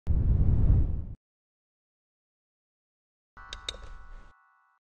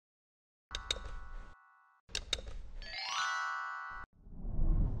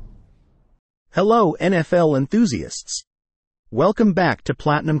Hello NFL enthusiasts. Welcome back to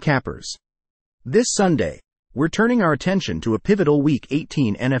Platinum Cappers. This Sunday, we're turning our attention to a pivotal Week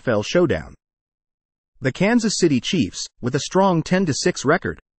 18 NFL showdown. The Kansas City Chiefs, with a strong 10-6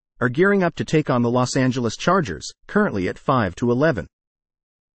 record, are gearing up to take on the Los Angeles Chargers, currently at 5-11.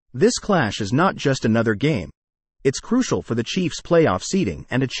 This clash is not just another game. It's crucial for the Chiefs' playoff seeding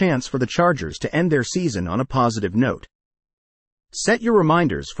and a chance for the Chargers to end their season on a positive note. Set your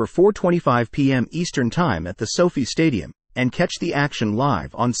reminders for 4:25 p.m. Eastern Time at the SoFi Stadium, and catch the action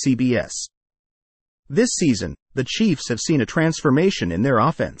live on CBS. This season, the Chiefs have seen a transformation in their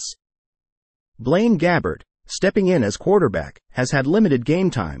offense. Blaine Gabbert, stepping in as quarterback, has had limited game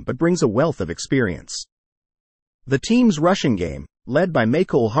time but brings a wealth of experience. The team's rushing game, led by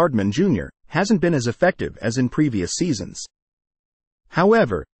Mecole Hardman Jr., hasn't been as effective as in previous seasons.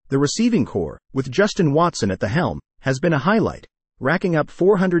 However, the receiving corps, with Justin Watson at the helm, has been a highlight, racking up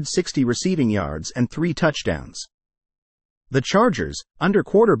 460 receiving yards and 3 touchdowns. The Chargers, under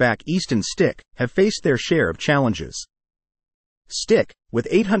quarterback Easton Stick, have faced their share of challenges. Stick, with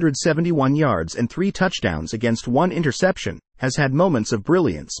 871 yards and 3 touchdowns against 1 interception, has had moments of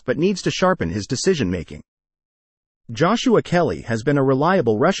brilliance but needs to sharpen his decision-making. Joshua Kelly has been a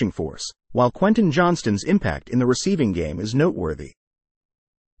reliable rushing force, while Quentin Johnston's impact in the receiving game is noteworthy.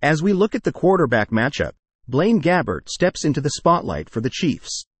 As we look at the quarterback matchup, Blaine Gabbert steps into the spotlight for the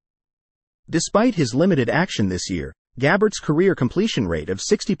Chiefs. Despite his limited action this year, Gabbert's career completion rate of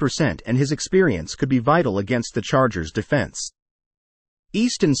 60% and his experience could be vital against the Chargers' defense.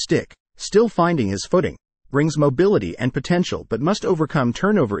 Easton Stick, still finding his footing, brings mobility and potential but must overcome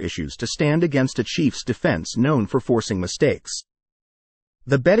turnover issues to stand against a Chiefs defense known for forcing mistakes.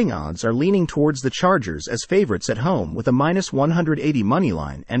 The betting odds are leaning towards the Chargers as favorites at home with a -180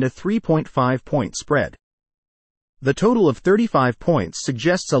 moneyline and a 3.5-point spread. The total of 35 points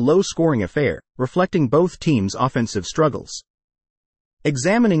suggests a low-scoring affair, reflecting both teams' offensive struggles.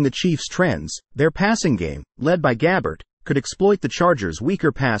 Examining the Chiefs' trends, their passing game, led by Gabbert, could exploit the Chargers'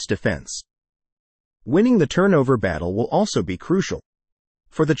 weaker pass defense. Winning the turnover battle will also be crucial.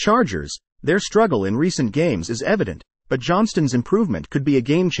 For the Chargers, their struggle in recent games is evident, but Johnston's improvement could be a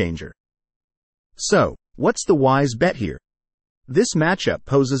game-changer. So, what's the wise bet here? This matchup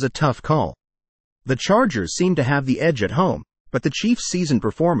poses a tough call. The Chargers seem to have the edge at home, but the Chiefs' season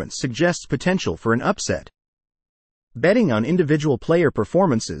performance suggests potential for an upset. Betting on individual player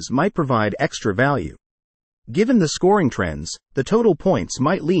performances might provide extra value. Given the scoring trends, the total points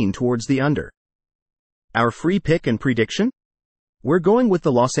might lean towards the under. Our free pick and prediction? We're going with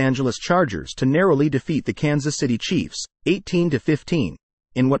the Los Angeles Chargers to narrowly defeat the Kansas City Chiefs, 18-15,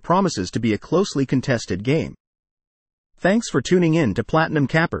 in what promises to be a closely contested game. Thanks for tuning in to Platinum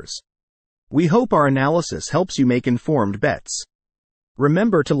Cappers. We hope our analysis helps you make informed bets.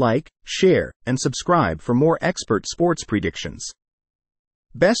 Remember to like, share, and subscribe for more expert sports predictions.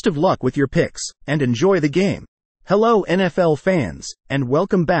 Best of luck with your picks, and enjoy the game. Hello NFL fans, and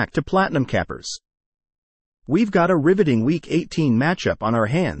welcome back to Platinum Cappers. We've got a riveting Week 18 matchup on our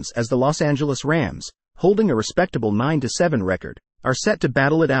hands as the Los Angeles Rams, holding a respectable 9-7 record, are set to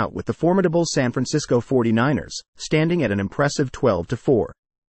battle it out with the formidable San Francisco 49ers, standing at an impressive 12-4.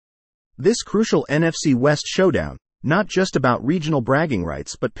 This crucial NFC West showdown, not just about regional bragging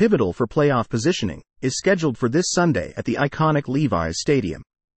rights but pivotal for playoff positioning, is scheduled for this Sunday at the iconic Levi's Stadium.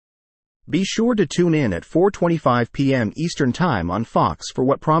 Be sure to tune in at 4:25 p.m. Eastern Time on Fox for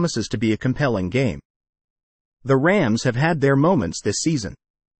what promises to be a compelling game. The Rams have had their moments this season.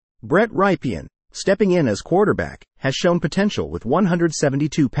 Brett Rypien, stepping in as quarterback, has shown potential with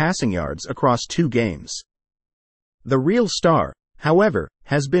 172 passing yards across 2 games. The real star, however,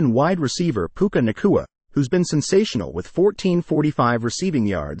 has been wide receiver Puka Nacua, who's been sensational with 1,445 receiving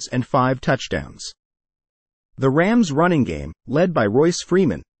yards and 5 touchdowns. The Rams' running game, led by Royce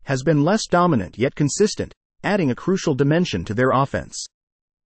Freeman, has been less dominant yet consistent, adding a crucial dimension to their offense.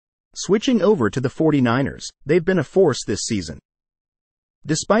 Switching over to the 49ers, they've been a force this season.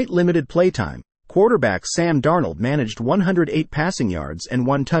 Despite limited playtime, quarterback Sam Darnold managed 108 passing yards and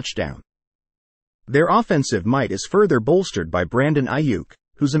 1 touchdown. Their offensive might is further bolstered by Brandon Ayuk,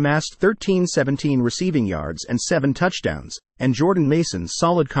 who's amassed 1,317 receiving yards and 7 touchdowns, and Jordan Mason's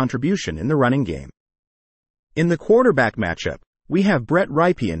solid contribution in the running game. In the quarterback matchup, we have Brett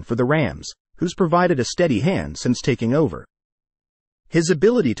Rypien for the Rams, who's provided a steady hand since taking over. His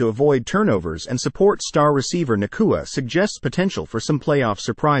ability to avoid turnovers and support star receiver Nacua suggests potential for some playoff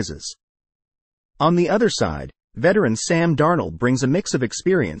surprises. On the other side, veteran Sam Darnold brings a mix of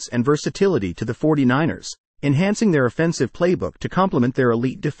experience and versatility to the 49ers, enhancing their offensive playbook to complement their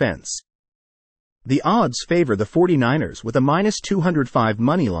elite defense. The odds favor the 49ers with a -205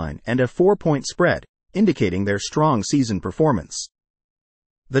 money line and a 4-point spread, indicating their strong season performance.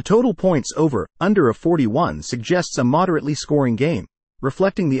 The total points over, under of 41 suggests a moderately scoring game,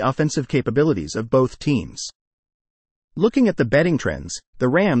 reflecting the offensive capabilities of both teams. Looking at the betting trends, the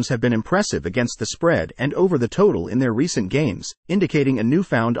Rams have been impressive against the spread and over the total in their recent games, indicating a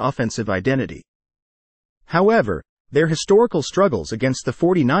newfound offensive identity. However, their historical struggles against the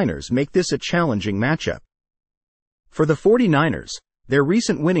 49ers make this a challenging matchup. For the 49ers, their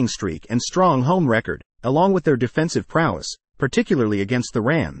recent winning streak and strong home record, along with their defensive prowess, particularly against the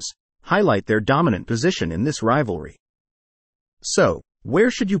Rams, highlight their dominant position in this rivalry. So,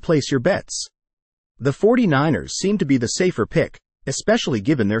 where should you place your bets? The 49ers seem to be the safer pick, especially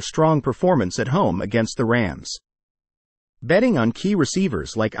given their strong performance at home against the Rams. Betting on key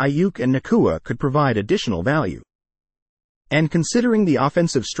receivers like Ayuk and Nakua could provide additional value. And considering the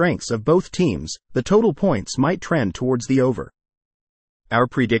offensive strengths of both teams, the total points might trend towards the over. Our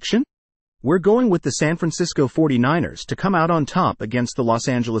prediction? We're going with the San Francisco 49ers to come out on top against the Los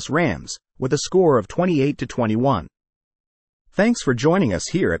Angeles Rams, with a score of 28-21. Thanks for joining us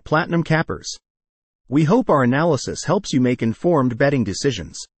here at Platinum Cappers. We hope our analysis helps you make informed betting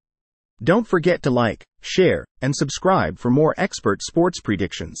decisions. Don't forget to like, share, and subscribe for more expert sports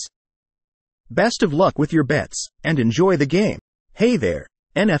predictions. Best of luck with your bets, and enjoy the game. Hey there,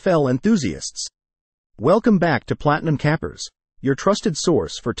 NFL enthusiasts. Welcome back to Platinum Cappers, your trusted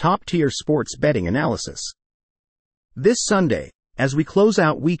source for top-tier sports betting analysis. This Sunday, as we close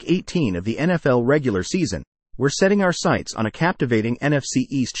out Week 18 of the NFL regular season, we're setting our sights on a captivating NFC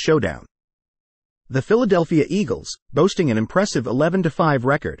East showdown. The Philadelphia Eagles, boasting an impressive 11-5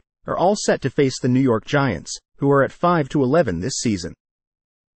 record, are all set to face the New York Giants, who are at 5-11 this season.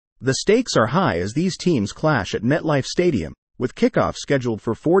 The stakes are high as these teams clash at MetLife Stadium, with kickoff scheduled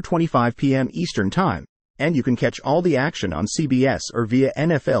for 4:25 p.m. Eastern Time, and you can catch all the action on CBS or via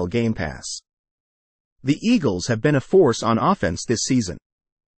NFL Game Pass. The Eagles have been a force on offense this season.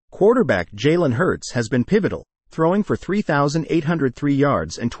 Quarterback Jalen Hurts has been pivotal, throwing for 3,803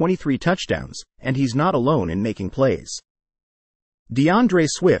 yards and 23 touchdowns, and he's not alone in making plays. DeAndre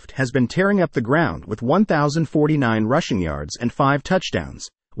Swift has been tearing up the ground with 1,049 rushing yards and 5 touchdowns,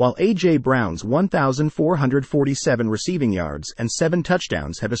 while A.J. Brown's 1,447 receiving yards and 7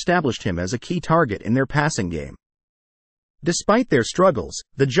 touchdowns have established him as a key target in their passing game. Despite their struggles,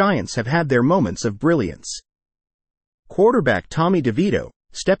 the Giants have had their moments of brilliance. Quarterback Tommy DeVito,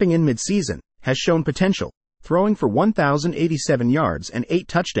 stepping in mid-season, has shown potential, throwing for 1,087 yards and 8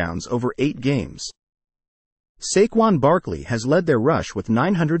 touchdowns over 8 games. Saquon Barkley has led their rush with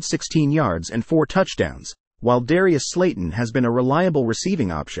 916 yards and 4 touchdowns, while Darius Slayton has been a reliable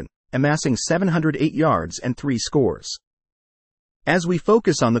receiving option, amassing 708 yards and 3 scores. As we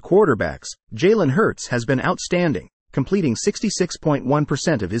focus on the quarterbacks, Jalen Hurts has been outstanding, completing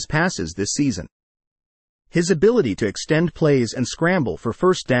 66.1% of his passes this season. His ability to extend plays and scramble for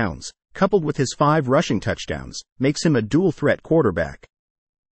first downs, coupled with his 5 rushing touchdowns, makes him a dual-threat quarterback.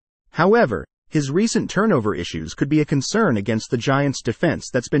 However, his recent turnover issues could be a concern against the Giants' defense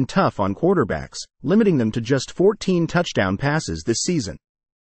that's been tough on quarterbacks, limiting them to just 14 touchdown passes this season.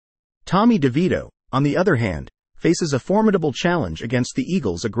 Tommy DeVito, on the other hand, faces a formidable challenge against the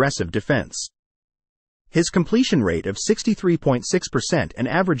Eagles' aggressive defense. His completion rate of 63.6% and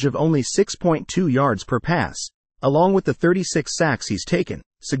average of only 6.2 yards per pass, along with the 36 sacks he's taken,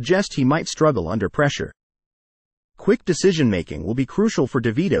 suggest he might struggle under pressure. Quick decision-making will be crucial for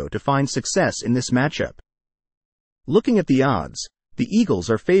DeVito to find success in this matchup. Looking at the odds, the Eagles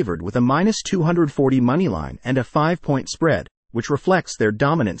are favored with a -240 money line and a 5-point spread, which reflects their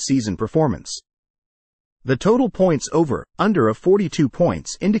dominant season performance. The total points over, under of 42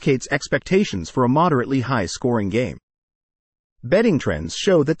 points indicates expectations for a moderately high-scoring game. Betting trends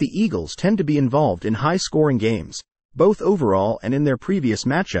show that the Eagles tend to be involved in high-scoring games, both overall and in their previous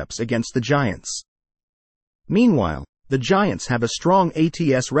matchups against the Giants. Meanwhile, the Giants have a strong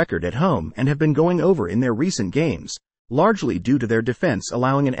ATS record at home and have been going over in their recent games, largely due to their defense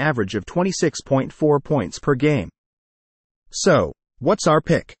allowing an average of 26.4 points per game. So, what's our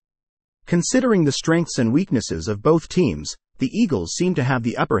pick? Considering the strengths and weaknesses of both teams, the Eagles seem to have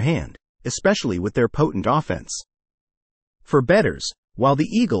the upper hand, especially with their potent offense. For bettors, while the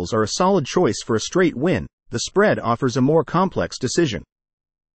Eagles are a solid choice for a straight win, the spread offers a more complex decision.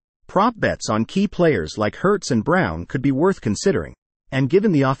 Prop bets on key players like Hurts and Brown could be worth considering, and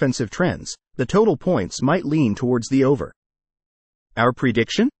given the offensive trends, the total points might lean towards the over. Our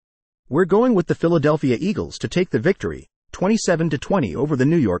prediction? We're going with the Philadelphia Eagles to take the victory, 27-20 over the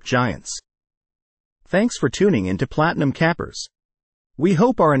New York Giants. Thanks for tuning in to Platinum Cappers. We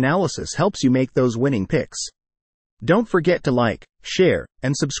hope our analysis helps you make those winning picks. Don't forget to like, share,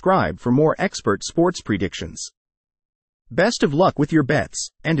 and subscribe for more expert sports predictions. Best of luck with your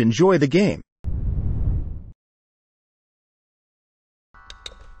bets, and enjoy the game.